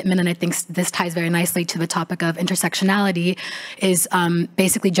our commitment, and I think this ties very nicely to the topic of intersectionality, is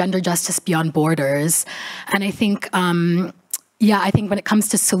basically gender justice beyond borders. And I think I think when it comes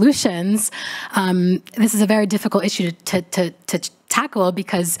to solutions, this is a very difficult issue to tackle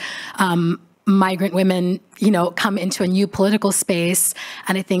because migrant women, come into a new political space,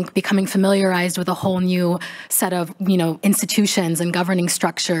 and I think becoming familiarized with a whole new set of, institutions and governing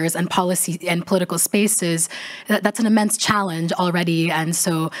structures and policy and political spaces, that's an immense challenge already. And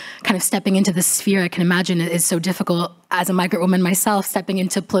so kind of stepping into this sphere, I can imagine is so difficult. As a migrant woman myself, stepping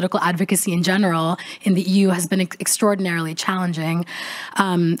into political advocacy in general in the EU has been extraordinarily challenging.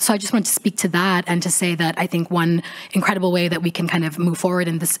 So I just wanted to speak to that and to say that I think one incredible way that we can kind of move forward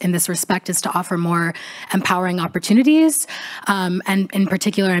in this respect is to offer more empowering opportunities. And in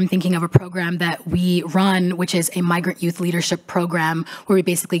particular, I'm thinking of a program that we run, which is a migrant youth leadership program, where we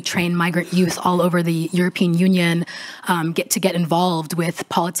basically train migrant youth all over the European Union get involved with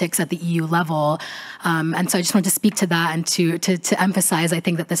politics at the EU level. And so I just wanted to speak to that and to emphasize, I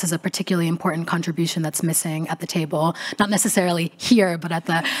think that this is a particularly important contribution that's missing at the table, not necessarily here, but at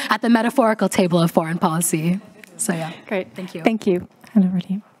the metaphorical table of foreign policy. So yeah, great. Thank you. Thank you. And over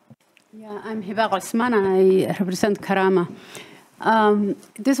to you. Yeah, I'm Hiba Osman, and I represent Karama.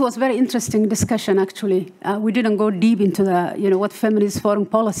 This was very interesting discussion, actually. We didn't go deep into what feminist foreign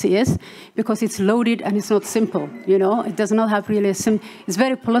policy is, because it's loaded and it's not simple. It does not have really it's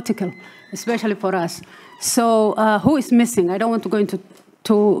very political, especially for us. So who is missing? I don't want to go into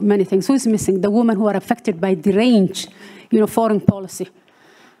too many things. Who is missing? The women who are affected by deranged, foreign policy.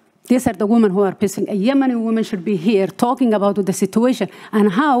 These are the women who are missing. A Yemeni woman should be here talking about the situation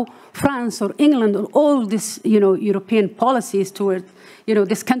and how France or England or all these, European policies toward,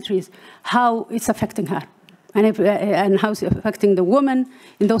 these countries, how it's affecting her. and how it's affecting the women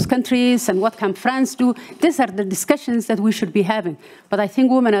in those countries, and what can France do. These are the discussions that we should be having. But I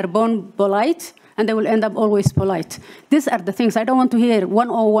think women are born polite, and they will end up always polite. These are the things. I don't want to hear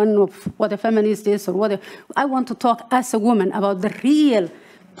 101 of what a feminist is or what I want to talk as a woman about the real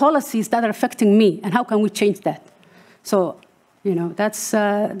policies that are affecting me and how can we change that. So, you know, that's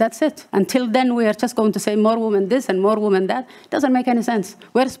it. Until then, we are just going to say more women this and more women that. It doesn't make any sense.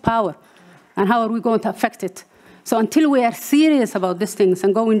 Where's power? And how are we going to affect it? So until we are serious about these things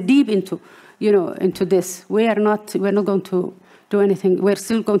and going deep into, you know, into this, we're not going to do anything. We're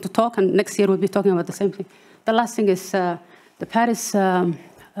still going to talk, and next year we'll be talking about the same thing. The last thing is the Paris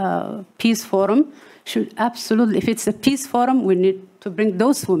Peace Forum should absolutely, if it's a peace forum, we need to bring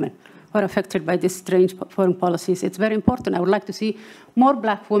those women who are affected by these strange foreign policies. It's very important. I would like to see more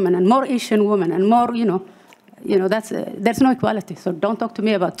black women and more Asian women and more, there's no equality. So don't talk to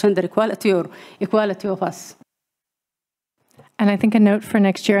me about gender equality or equality of us. And I think a note for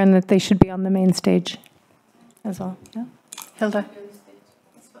next year, and that they should be on the main stage as well. Yeah. Hilda.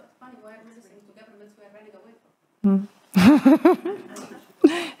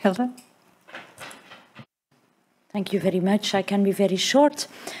 Hilda. Thank you very much. I can be very short.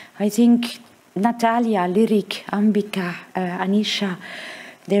 I think Natalia, Lyric, Ambika, Anisha,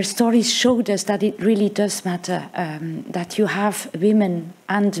 their stories showed us that it really does matter that you have women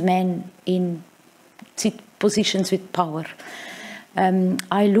and men in positions with power.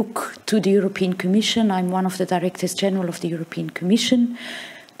 I look to the European Commission. I'm one of the Directors General of the European Commission.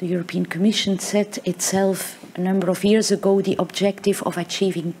 The European Commission set itself a number of years ago the objective of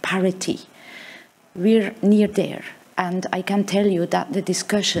achieving parity. We're near there, and I can tell you that the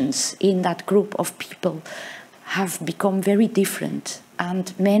discussions in that group of people have become very different,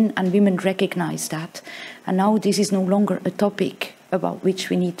 and men and women recognize that. And now this is no longer a topic about which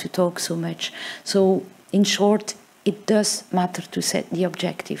we need to talk so much. So, in short, it does matter to set the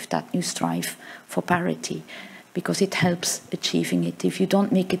objective that you strive for parity, because it helps achieving it. If you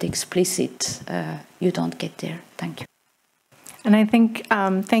don't make it explicit, you don't get there. Thank you. And I think,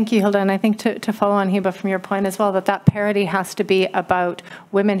 thank you, Hilda, and I think to follow on, Hiba, from your point as well, that parity has to be about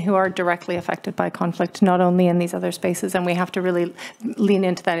women who are directly affected by conflict, not only in these other spaces, and we have to really lean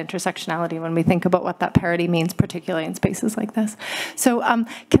into that intersectionality when we think about what that parity means, particularly in spaces like this. So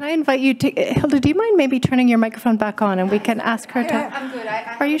can I invite you to, Hilda, do you mind maybe turning your microphone back on, and we can ask her to... I'm good.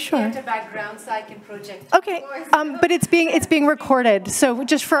 Are you sure? I have a background, so I can project. Okay, but it's being recorded, so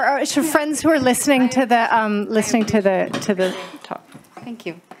just for our friends who are listening to the talk. Thank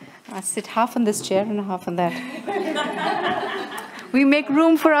you. I sit half on this chair and half on that. We make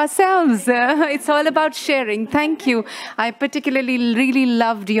room for ourselves. It's all about sharing. Thank you. I particularly really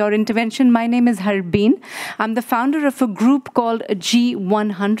loved your intervention. My name is Harbeen. I'm the founder of a group called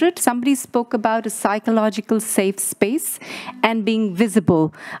G100. Somebody spoke about a psychological safe space and being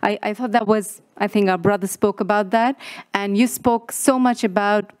visible. I thought that was... I think our brother spoke about that, and you spoke so much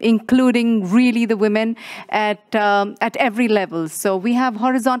about including really the women at every level. So we have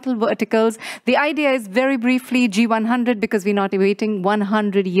horizontal verticals. The idea is very briefly G100, because we're not waiting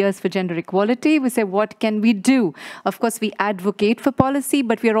 100 years for gender equality. We say, what can we do? Of course, we advocate for policy,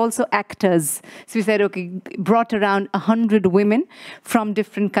 but we are also actors. So we said, okay, brought around 100 women from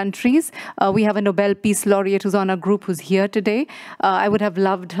different countries. We have a Nobel Peace Laureate who's on our group who's here today. I would have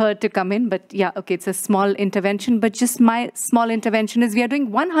loved her to come in, but yeah, okay, it's a small intervention, but just my small intervention is we are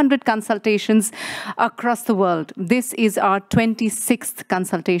doing 100 consultations across the world. This is our 26th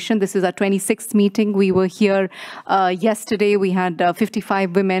consultation. This is our 26th meeting. We were here yesterday. We had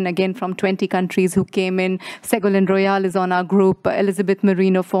 55 women, again, from 20 countries who came in. Ségolène Royal is on our group. Elizabeth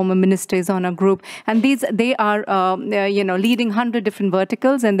Merino, former minister, is on our group. And they are, leading 100 different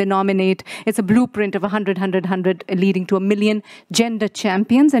verticals, and they nominate, it's a blueprint of 100, 100, 100, leading to 1 million gender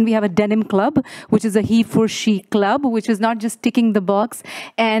champions. And we have a denim club, which is a he for she club, which is not just ticking the box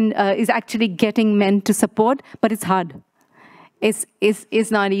and is actually getting men to support, but it's hard.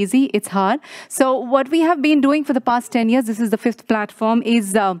 It's not easy, it's hard. So what we have been doing for the past 10 years, this is the 5th platform,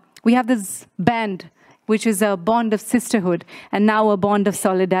 is we have this band, which is a bond of sisterhood, and now a bond of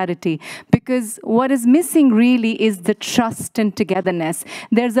solidarity. Because what is missing really is the trust and togetherness.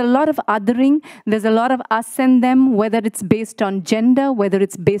 There's a lot of othering, there's a lot of us and them, whether it's based on gender, whether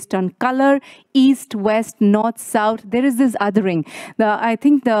it's based on color, east, west, north, south, there is this othering. I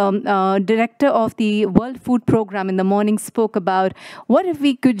think the director of the World Food Program in the morning spoke about, what if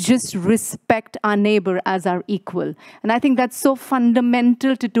we could just respect our neighbor as our equal? And I think that's so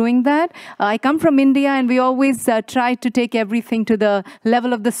fundamental to doing that. I come from India, and we always try to take everything to the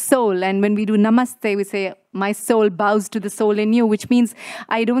level of the soul. And when we do namaste, we say, my soul bows to the soul in you, which means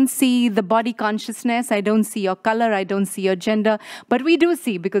I don't see the body consciousness, I don't see your color, I don't see your gender, but we do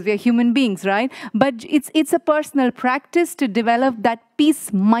see, because we are human beings, right? But it's a personal practice to develop that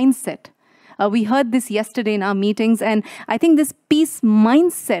peace mindset. We heard this yesterday in our meetings, and I think this peace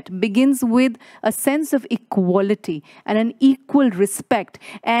mindset begins with a sense of equality and an equal respect,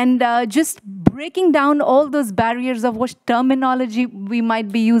 and just breaking down all those barriers of what terminology we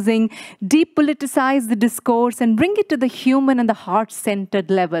might be using, depoliticize the discourse, and bring it to the human and the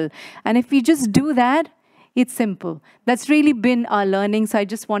heart-centered level. And if we just do that, it's simple. That's really been our learning. So I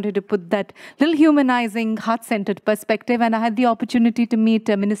just wanted to put that little humanizing, heart-centered perspective. And I had the opportunity to meet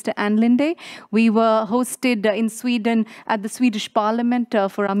Minister Ann Linde. We were hosted in Sweden at the Swedish Parliament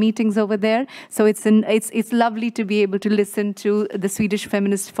for our meetings over there. So it's lovely to be able to listen to the Swedish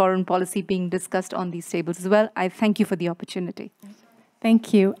feminist foreign policy being discussed on these tables as well. I thank you for the opportunity.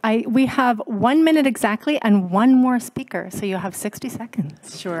 Thank you. We have 1 minute exactly and one more speaker, so you have 60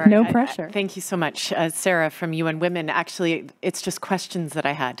 seconds. Sure. No pressure. Thank you so much, Sarah from UN Women. Actually, it's just questions that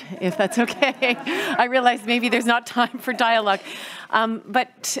I had, if that's okay. I realized maybe there's not time for dialogue.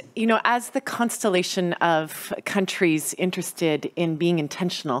 But, you know, as the constellation of countries interested in being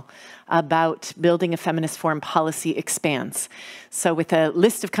intentional about building a feminist foreign policy expands. So with a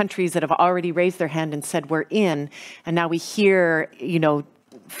list of countries that have already raised their hand and said we're in, and now we hear, you know,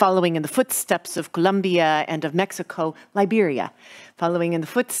 following in the footsteps of Colombia and of Mexico, Liberia, following in the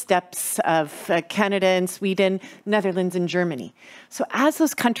footsteps of Canada and Sweden, Netherlands and Germany. So as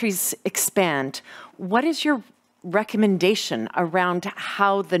those countries expand, what is your recommendation around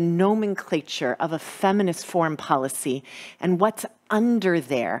how the nomenclature of a feminist foreign policy and what's under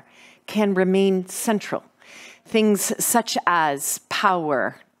there can remain central? Things such as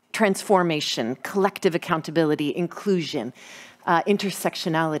power, transformation, collective accountability, inclusion,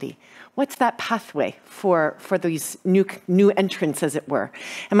 intersectionality. What's that pathway for these new entrants, as it were?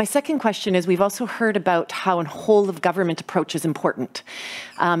 And my second question is, we've also heard about how a whole-of-government approach is important,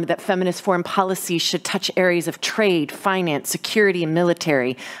 that feminist foreign policy should touch areas of trade, finance, security, and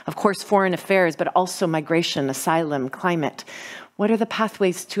military, of course, foreign affairs, but also migration, asylum, climate. What are the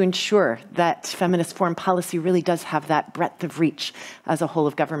pathways to ensure that feminist foreign policy really does have that breadth of reach as a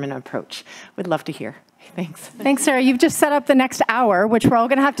whole-of-government approach? Would love to hear. Thanks. Thanks, Sarah. You've just set up the next hour, which we're all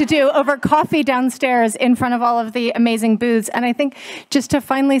going to have to do over coffee downstairs in front of all of the amazing booths. And I think just to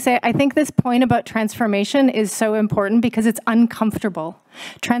finally say, I think this point about transformation is so important because it's uncomfortable.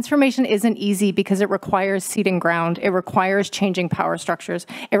 Transformation isn't easy because it requires ceding ground. It requires changing power structures.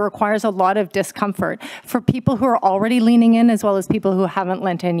 It requires a lot of discomfort for people who are already leaning in as well as people who haven't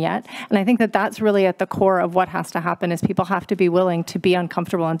lent in yet. And I think that that's really at the core of what has to happen is people have to be willing to be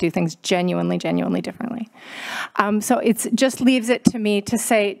uncomfortable and do things genuinely differently. So it just leaves it to me to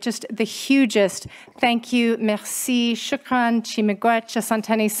say just the hugest thank you, merci, shukran, chimigwech,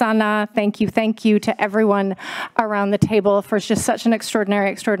 asanteni sana, thank you to everyone around the table for just such an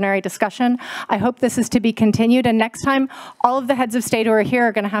extraordinary discussion. I hope this is to be continued, and next time, all of the heads of state who are here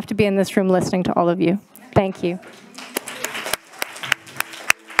are going to have to be in this room listening to all of you. Thank you.